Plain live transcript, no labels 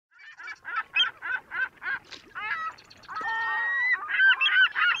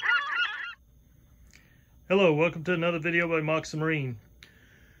Hello, welcome to another video by Moxie Marine.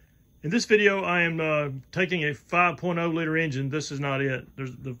 In this video, I am taking a 5.0 liter engine. This is not it.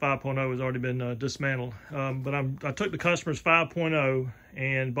 The 5.0 has already been dismantled. But I took the customer's 5.0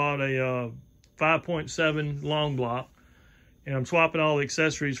 and bought a 5.7 long block, and I'm swapping all the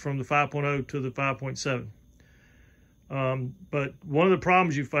accessories from the 5.0 to the 5.7. But one of the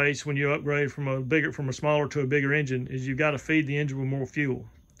problems you face when you upgrade from a smaller to a bigger engine is you've got to feed the engine with more fuel.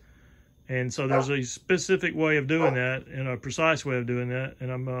 And so there's a specific way of doing that and a precise way of doing that.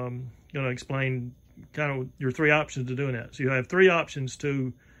 And I'm going to explain kind of your three options to doing that. So you have three options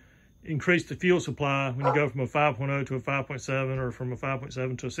to increase the fuel supply when you go from a 5.0 to a 5.7 or from a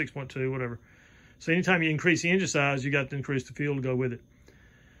 5.7 to a 6.2, whatever. So anytime you increase the engine size, you got to increase the fuel to go with it.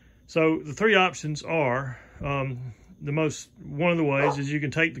 So the three options are, one of the ways is you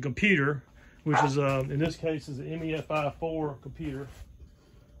can take the computer, which is, in this case, is the MEFI4 computer.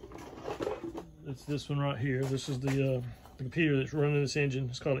 It's this one right here. This is the computer that's running this engine.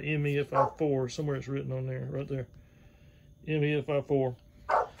 It's called an MEFI4. Somewhere it's written on there, right there. MEFI4.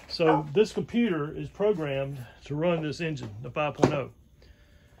 So this computer is programmed to run this engine, the 5.0.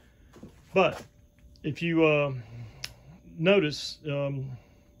 But if you notice,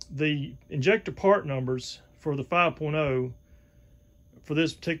 the injector part numbers for the 5.0 for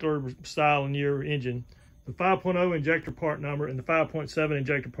this particular style and year engine, the 5.0 injector part number and the 5.7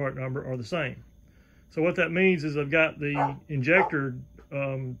 injector part number are the same. So what that means is I've got the injector,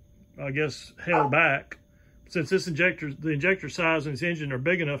 I guess, held back. Since the injector size in this engine are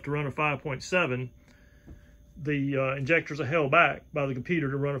big enough to run a 5.7, the injectors are held back by the computer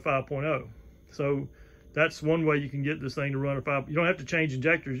to run a 5.0. So that's one way you can get this thing to run a 5. You don't have to change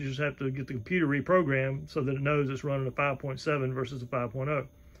injectors. You just have to get the computer reprogrammed so that it knows it's running a 5.7 versus a 5.0.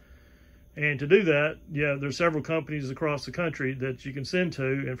 And to do that, yeah, there's several companies across the country that you can send to,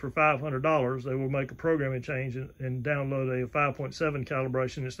 and for $500, they will make a programming change and download a 5.7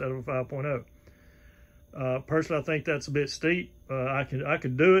 calibration instead of a 5.0. Personally, I think that's a bit steep. I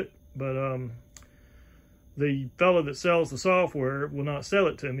could do it, but the fellow that sells the software will not sell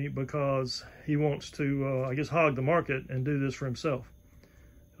it to me because he wants to, I guess, hog the market and do this for himself.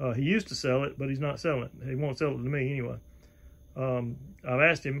 He used to sell it, but he's not selling it. He won't sell it to me anyway. I've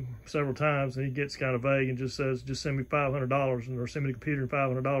asked him several times, and he gets kind of vague and just says, just send me $500 or send me the computer and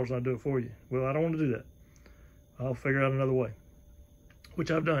 $500 and I'll do it for you. Well, I don't want to do that. I'll figure out another way,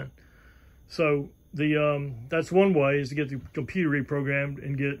 which I've done. So that's one way, is to get the computer reprogrammed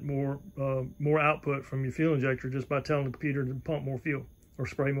and get more output from your fuel injector just by telling the computer to pump more fuel or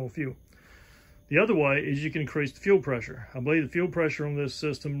spray more fuel. The other way is you can increase the fuel pressure. I believe the fuel pressure on this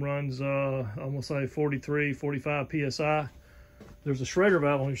system runs, I'm gonna say 43, 45 PSI. There's a shredder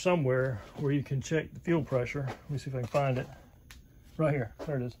valve on here somewhere where you can check the fuel pressure. Let me see if I can find it. Right here,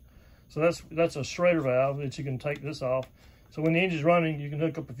 there it is. So that's a shredder valve that you can take this off. So when the engine's running, you can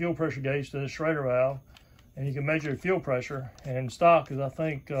hook up a fuel pressure gauge to the shredder valve, and you can measure your fuel pressure. And stock is, I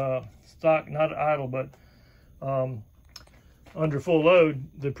think, stock, not idle, but under full load,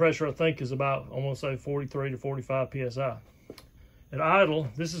 the pressure, I think, is about, I'm gonna say 43 to 45 PSI. At idle,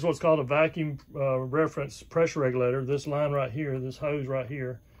 this is what's called a vacuum reference pressure regulator. This line right here, this hose right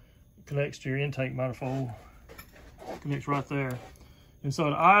here, connects to your intake manifold, connects right there. And so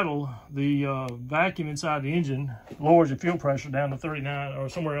at idle, the vacuum inside the engine lowers your fuel pressure down to 39 or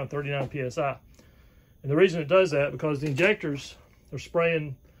somewhere around 39 PSI. And the reason it does that, because the injectors are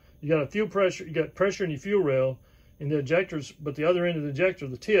spraying, you got a fuel pressure, you got pressure in your fuel rail, and the injectors, but the other end of the injector,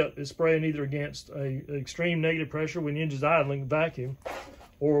 the tip, is spraying either against an extreme negative pressure when the engine's idling, vacuum,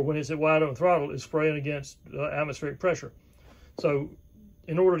 or when it's at wide open throttle, it's spraying against atmospheric pressure. So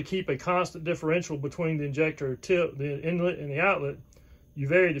in order to keep a constant differential between the injector tip, the inlet, and the outlet, you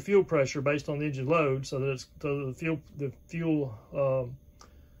vary the fuel pressure based on the engine load so that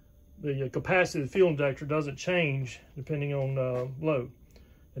the capacity of the fuel injector doesn't change depending on load.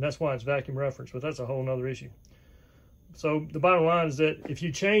 And that's why it's vacuum reference, but that's a whole nother issue. So the bottom line is that if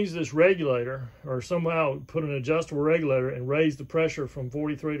you change this regulator or somehow put an adjustable regulator and raise the pressure from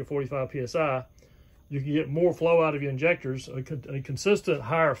 43 to 45 PSI, you can get more flow out of your injectors, a consistent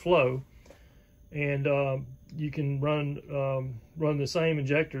higher flow, and you can run the same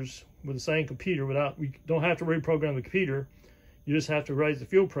injectors with the same computer we don't have to reprogram the computer. You just have to raise the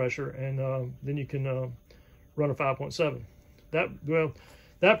fuel pressure, and then you can run a 5.7.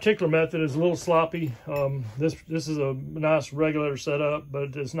 That particular method is a little sloppy. This is a nice regulator setup,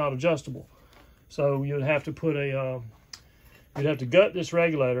 but it's not adjustable. So you'd have to put you'd have to gut this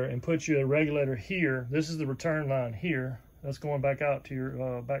regulator and put you a regulator here. This is the return line here. That's going back out to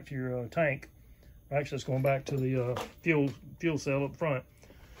your tank. Actually, it's going back to the fuel cell up front.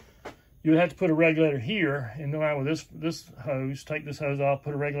 you would have to put a regulator here and go out with this hose, take this hose off,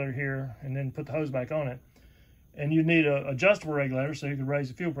 put a regulator here, and then put the hose back on it. And you need an adjustable regulator so you can raise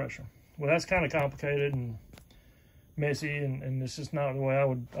the fuel pressure. Well, that's kind of complicated and messy, and it's just not the way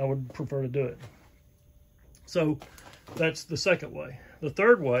I would prefer to do it. So that's the second way. The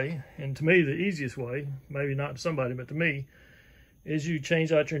third way, and to me the easiest way, maybe not to somebody, but to me, is you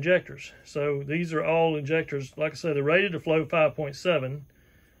change out your injectors. So these are all injectors, like I said, they're rated to flow 5.7,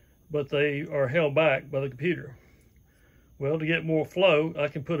 but they are held back by the computer. Well, to get more flow, I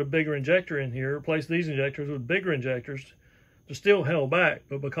can put a bigger injector in here, replace these injectors with bigger injectors. They're still held back,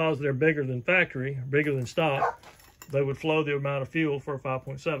 but because they're bigger than factory, bigger than stock, they would flow the amount of fuel for a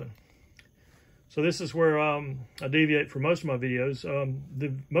 5.7. So this is where I deviate from most of my videos.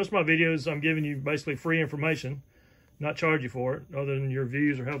 Most of my videos, I'm giving you basically free information, not charge you for it, other than your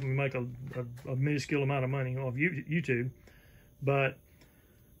views are helping me make a minuscule amount of money off YouTube. But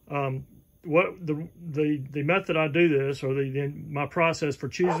what the method I do this, or my process for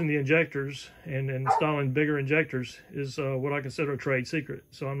choosing the injectors and installing bigger injectors, is what I consider a trade secret.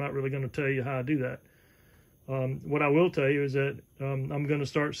 So I'm not really going to tell you how I do that. What I will tell you is that I'm going to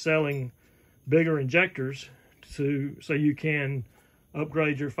start selling bigger injectors so you can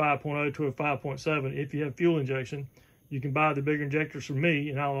upgrade your 5.0 to a 5.7. If you have fuel injection, you can buy the bigger injectors from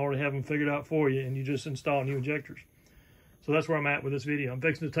me, and I'll already have them figured out for you, and you just install new injectors. So that's where I'm at with this video. I'm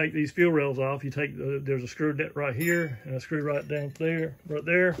fixing to take these fuel rails off. You take there's a screw right here and a screw right down there, right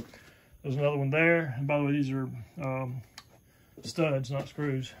there. There's another one there. And by the way, these are studs, not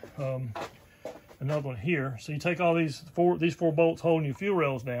screws. Another one here. So you take all these four bolts holding your fuel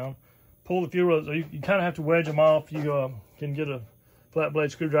rails down, pull the fuel rails. You kind of have to wedge them off. You can get a flat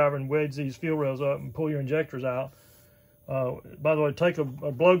blade screwdriver and wedge these fuel rails up and pull your injectors out. By the way, take a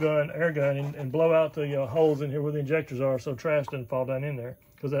blowgun, air gun, and blow out the holes in here where the injectors are, so trash doesn't fall down in there,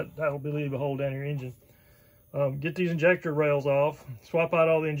 because that will leave a hole down your engine. Get these injector rails off, swap out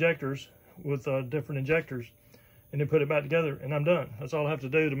all the injectors with different injectors, and then put it back together, and I'm done. That's all I have to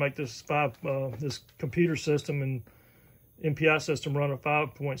do to make this this computer system and MPI system run a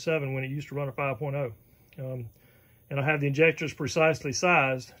 5.7 when it used to run a 5.0. And I have the injectors precisely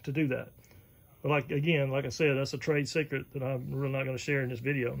sized to do that. But like I said, that's a trade secret that I'm really not going to share in this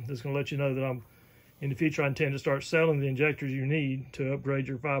video. Just going to let you know that in the future, I intend to start selling the injectors you need to upgrade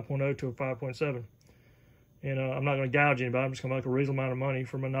your 5.0 to a 5.7. And I'm not going to gouge anybody. I'm just going to make a reasonable amount of money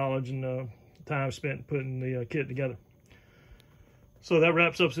for my knowledge and time spent putting the kit together. So that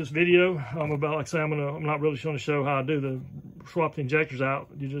wraps up this video. Like I say, I'm not really going to show how I do swap the injectors out.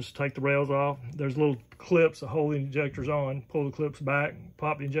 You just take the rails off. There's little clips that hold the injectors on. Pull the clips back,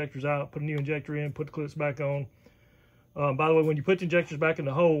 pop the injectors out, put a new injector in, put the clips back on. By the way, when you put the injectors back in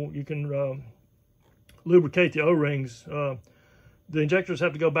the hole, you can lubricate the O-rings. The injectors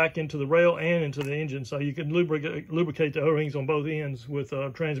have to go back into the rail and into the engine, so you can lubricate the O-rings on both ends with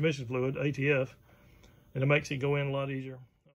transmission fluid, ATF, and it makes it go in a lot easier.